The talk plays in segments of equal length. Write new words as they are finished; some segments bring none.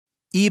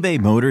eBay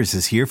Motors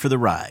is here for the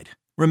ride.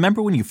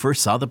 Remember when you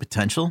first saw the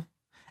potential?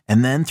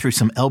 And then through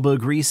some elbow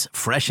grease,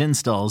 fresh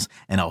installs,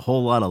 and a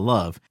whole lot of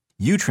love,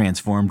 you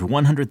transformed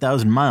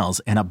 100,000 miles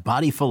and a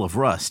body full of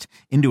rust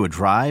into a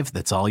drive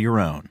that's all your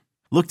own.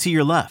 Look to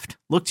your left.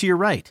 Look to your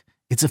right.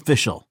 It's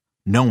official.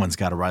 No one's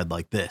got a ride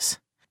like this.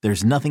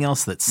 There's nothing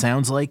else that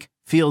sounds like,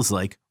 feels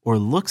like, or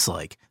looks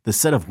like the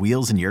set of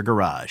wheels in your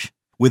garage.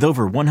 With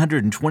over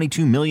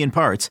 122 million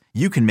parts,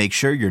 you can make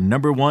sure your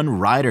number one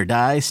ride or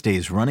die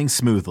stays running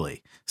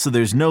smoothly. So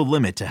there's no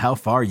limit to how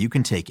far you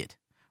can take it.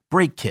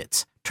 Brake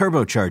kits,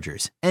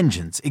 turbochargers,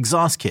 engines,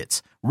 exhaust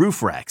kits,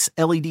 roof racks,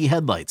 LED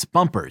headlights,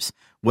 bumpers,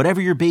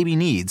 whatever your baby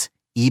needs,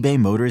 eBay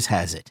Motors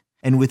has it.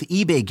 And with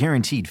eBay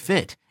Guaranteed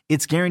Fit,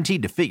 it's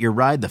guaranteed to fit your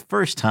ride the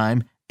first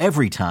time,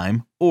 every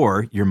time,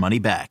 or your money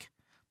back.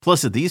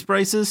 Plus at these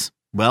prices,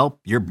 well,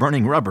 you're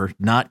burning rubber,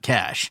 not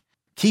cash.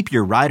 Keep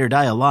your ride or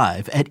die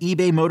alive at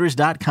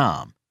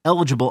ebaymotors.com.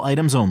 Eligible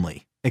items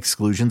only.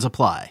 Exclusions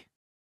apply.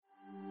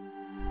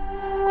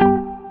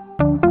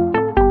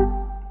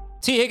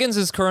 T. Higgins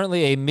is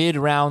currently a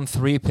mid-round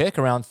 3 pick,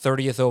 around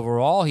 30th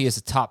overall. He is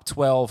a top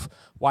 12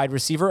 wide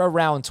receiver,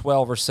 around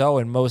 12 or so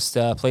in most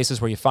places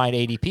where you find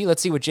ADP.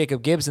 Let's see what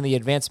Jacob Gibbs and the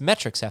advanced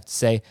metrics have to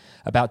say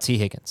about T.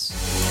 Higgins.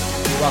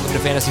 Welcome to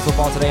Fantasy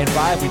Football Today in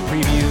 5. We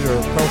previewed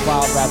or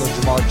profiled,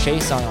 Jamar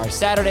Chase on our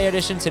Saturday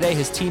edition. Today,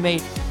 his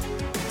teammate,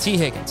 T.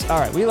 Higgins. All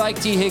right, we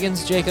like T.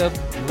 Higgins. Jacob,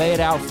 lay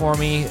it out for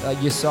me.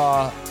 You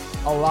saw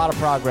a lot of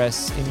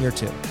progress in year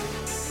 2.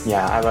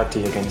 Yeah, I love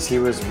T. Higgins. He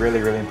was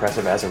really, really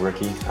impressive as a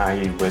rookie.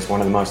 He was one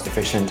of the most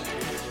efficient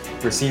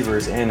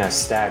receivers in a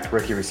stacked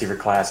rookie receiver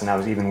class, and that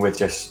was even with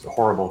just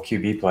horrible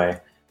QB play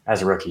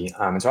as a rookie.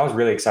 And so I was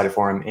really excited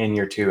for him in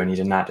year 2, and he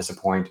did not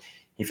disappoint.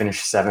 He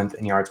finished 7th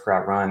in yards per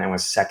out run and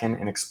was 2nd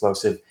in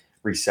explosive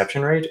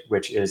reception rate,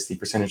 which is the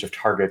percentage of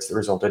targets that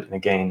resulted in a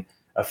gain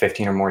of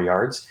 15 or more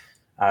yards.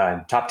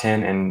 Top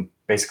 10 in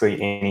basically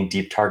any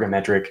deep target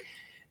metric.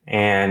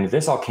 And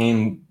this all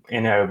came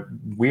in a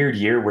weird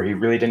year where he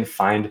really didn't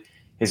find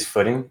his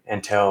footing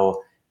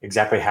until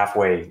exactly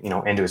halfway,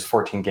 into his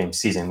 14-game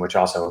season, which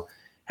also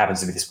happens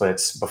to be the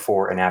splits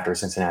before and after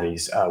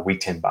Cincinnati's Week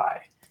 10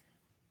 bye.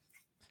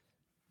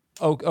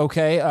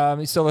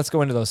 Okay, so let's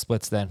go into those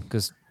splits then,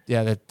 because,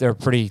 they're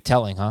pretty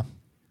telling, huh?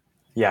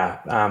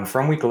 Yeah,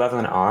 from week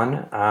 11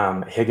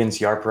 on,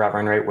 Higgins' yard per out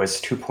run rate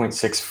was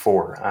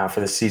 2.64. For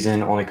the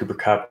season, only Cooper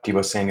Kupp,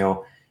 Deebo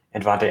Samuel,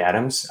 and Devontae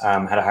Adams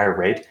had a higher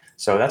rate.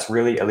 So that's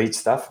really elite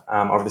stuff.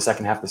 Over the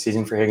second half of the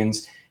season for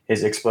Higgins,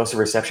 his explosive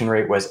reception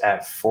rate was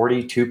at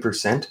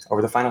 42%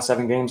 over the final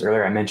 7 games.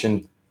 Earlier, I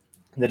mentioned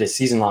that his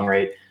season-long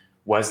rate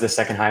was the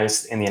second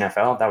highest in the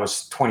NFL. That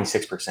was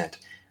 26%.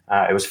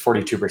 It was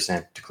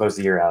 42% to close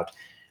the year out.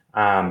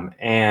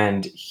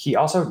 And he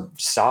also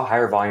saw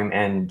higher volume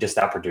and just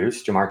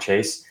outproduced Jamar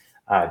Chase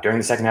during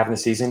the second half of the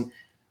season,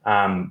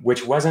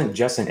 which wasn't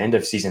just an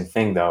end-of-season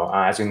thing, though.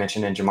 As we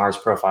mentioned in Jamar's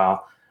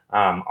profile,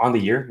 on the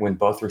year when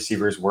both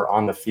receivers were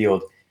on the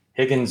field,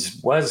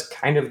 Higgins was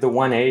kind of the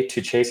 1A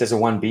to Chase as a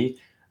 1B.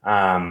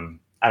 I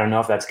don't know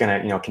if that's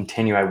going to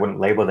continue. I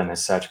wouldn't label them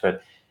as such,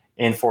 but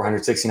in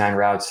 469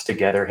 routes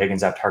together,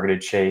 Higgins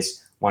out-targeted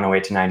Chase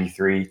 108 to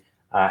 93,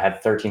 had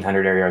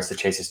 1,300 air yards to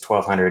Chase's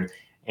 1,200,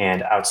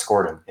 and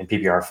outscored him in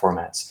PPR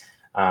formats.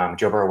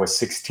 Joe Burrow was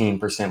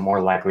 16%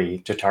 more likely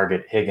to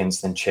target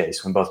Higgins than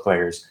Chase when both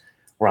players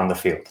were on the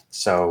field.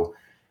 So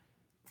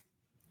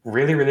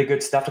really, really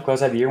good stuff to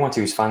close out the year once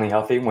he was finally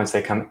healthy. Once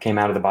they came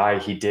out of the bye,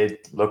 he did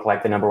look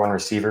like the number 1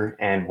 receiver.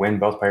 And when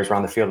both players were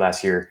on the field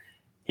last year,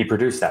 he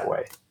produced that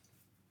way.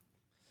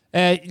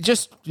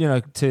 Just,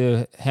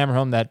 to hammer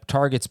home that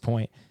targets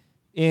point,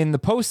 in the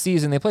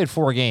postseason, they played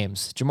 4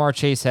 games. Jamar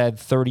Chase had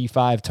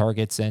 35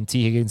 targets and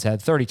T. Higgins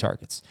had 30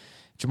 targets.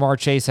 Jamar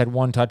Chase had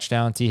 1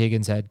 touchdown. T.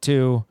 Higgins had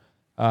 2.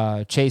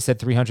 Chase had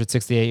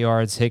 368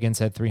 yards. Higgins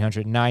had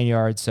 309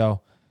 yards.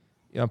 So,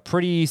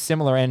 pretty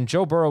similar. And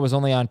Joe Burrow was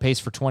only on pace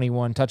for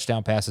 21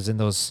 touchdown passes in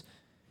those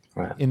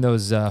 4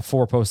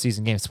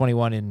 postseason games.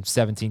 21 in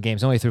 17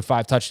 games. Only threw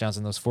 5 touchdowns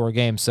in those 4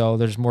 games. So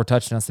there's more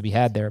touchdowns to be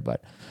had there.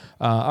 But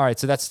all right,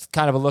 so that's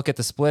kind of a look at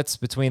the splits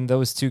between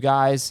those 2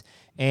 guys.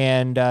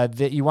 And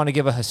that you want to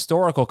give a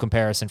historical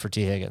comparison for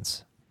T.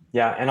 Higgins.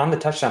 Yeah, and on the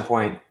touchdown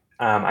point,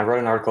 I wrote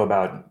an article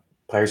about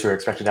players who are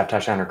expected to have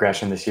touchdown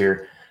regression this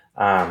year.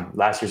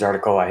 Last year's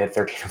article, I hit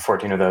 13 or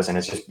 14 of those, and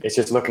it's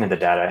just looking at the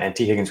data. And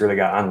T. Higgins really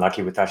got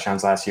unlucky with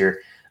touchdowns last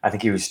year. I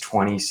think he was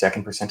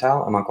 22nd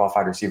percentile among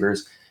qualified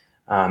receivers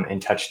in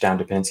touchdown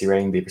dependency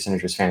rating, the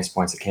percentage of fantasy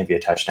points that came via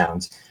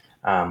touchdowns.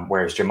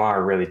 Whereas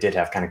Jamar really did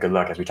have kind of good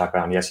luck, as we talked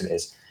about on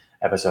yesterday's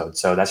episode.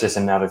 So that's just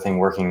another thing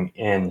working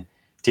in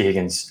T.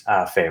 Higgins'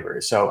 favor.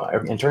 So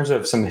in terms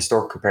of some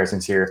historical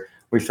comparisons here,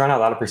 we've thrown out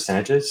a lot of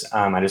percentages.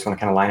 I just want to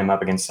kind of line him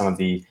up against some of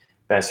the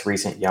best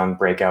recent young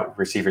breakout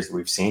receivers that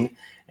we've seen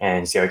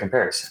and see how he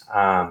compares.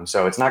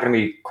 So it's not going to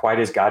be quite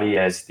as gaudy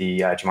as the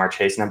Jamar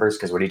Chase numbers,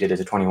 because what he did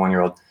as a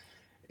 21-year-old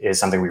is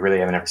something we really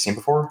haven't ever seen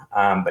before.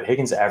 But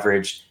Higgins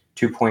averaged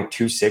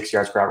 2.26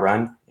 yards per out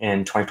run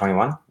in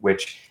 2021,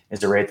 which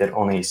is a rate that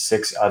only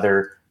 6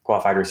 other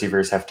qualified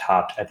receivers have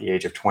topped at the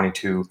age of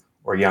 22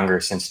 or younger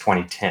since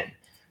 2010.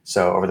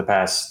 So over the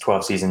past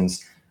 12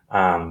 seasons,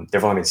 there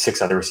have only been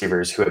 6 other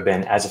receivers who have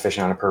been as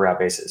efficient on a per route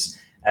basis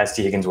as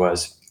T. Higgins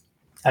was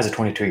as a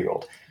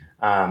 22-year-old.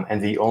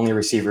 And the only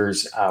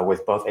receivers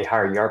with both a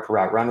higher yard per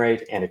route run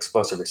rate and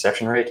explosive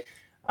reception rate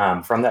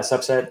from that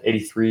subset,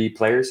 83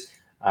 players,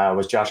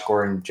 was Josh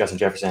Gordon, Justin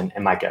Jefferson,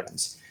 and Mike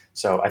Evans.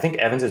 So I think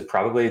Evans is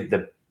probably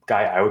the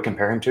guy I would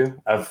compare him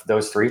to of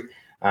those 3.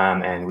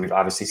 And we've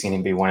obviously seen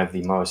him be one of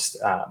the most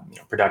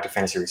productive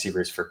fantasy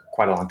receivers for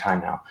quite a long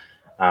time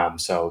now.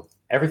 So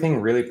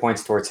everything really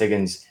points towards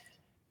Higgins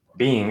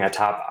being a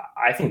top,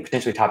 I think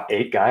potentially top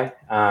 8 guy,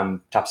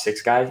 top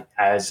 6 guy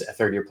as a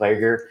third-year player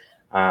here.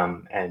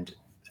 And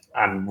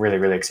I'm really,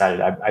 really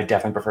excited. I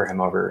definitely prefer him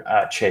over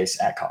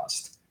Chase at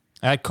cost.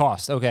 At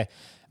cost, okay.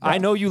 Yeah. I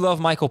know you love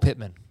Michael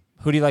Pittman.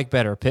 Who do you like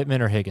better,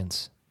 Pittman or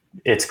Higgins?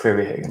 It's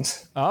clearly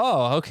Higgins.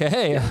 Oh,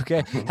 okay.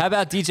 How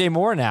about DJ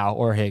Moore now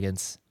or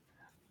Higgins?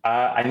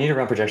 I need to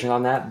run projections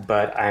on that,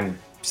 but I'm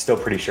still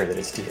pretty sure that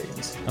it's T.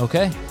 Higgins.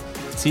 Okay.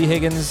 T.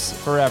 Higgins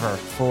forever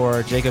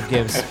for Jacob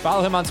Gibbs.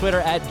 Follow him on Twitter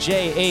at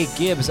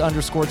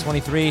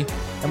JAGibbs_23.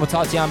 And we'll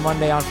talk to you on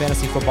Monday on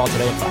Fantasy Football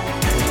Today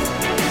at 5.